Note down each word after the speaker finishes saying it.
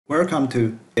Welcome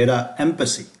to Data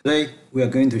Embassy. Today we are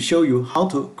going to show you how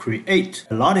to create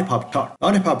a Lollipop chart.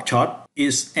 Lollipop chart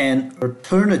is an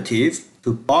alternative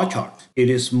to bar chart. It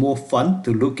is more fun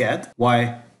to look at,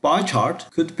 while bar chart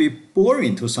could be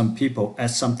boring to some people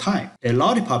at some time. A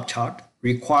Lollipop chart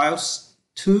requires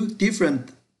two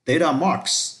different data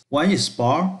marks. One is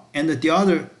bar and the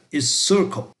other is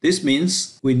circle. This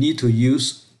means we need to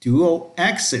use dual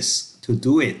axis to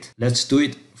do it. Let's do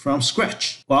it from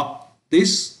scratch. Well,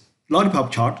 this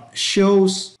Lollipop chart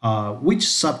shows which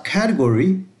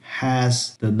subcategory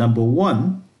has the number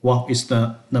one, what is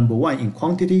the number one in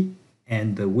quantity,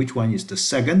 and which one is the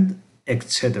second,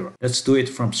 etc. Let's do it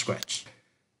from scratch.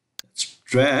 Let's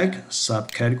drag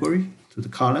subcategory to the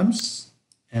columns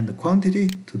and the quantity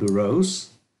to the rows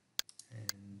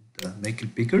and make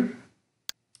it bigger.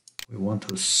 We want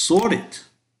to sort it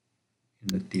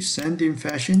in a descending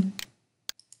fashion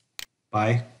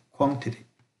by quantity.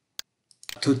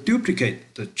 To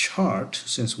duplicate the chart,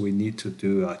 since we need to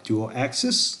do a dual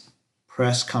axis,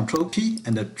 press Ctrl key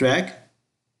and drag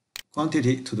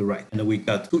quantity to the right. And we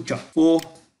got two charts. For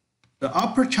the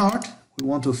upper chart, we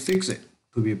want to fix it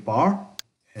to be bar.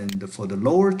 And for the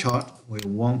lower chart, we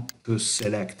want to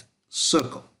select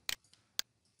circle.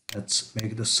 Let's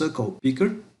make the circle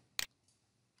bigger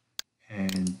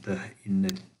and in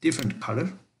a different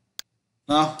color.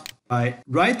 Now, by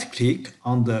right-click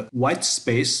on the white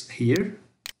space here,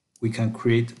 we can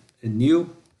create a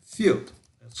new field,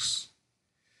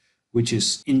 which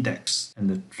is index,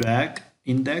 and drag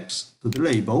index to the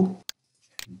label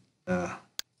and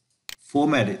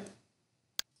format it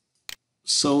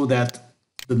so that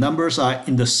the numbers are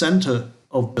in the center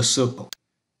of the circle.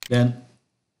 Then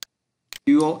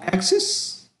dual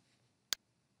axis,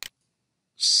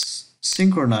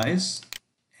 synchronize,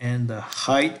 and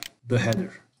hide the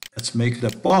header. Let's make the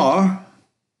bar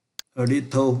a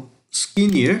little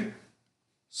skinnier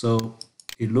so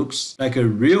it looks like a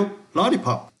real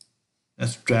lollipop.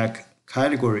 Let's drag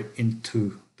category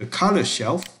into the color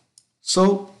shelf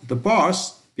so the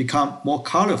bars become more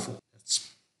colorful.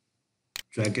 Let's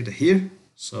drag it here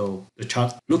so the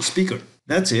chart looks bigger.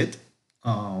 That's it.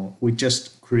 We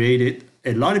just created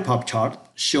a lollipop chart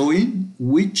showing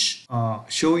which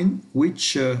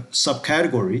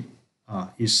subcategory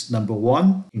is number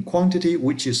one in quantity,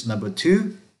 which is number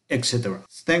two, etc.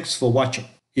 Thanks for watching.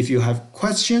 If you have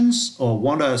questions or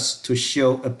want us to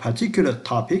show a particular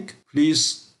topic,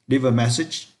 please leave a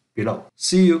message below.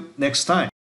 See you next time.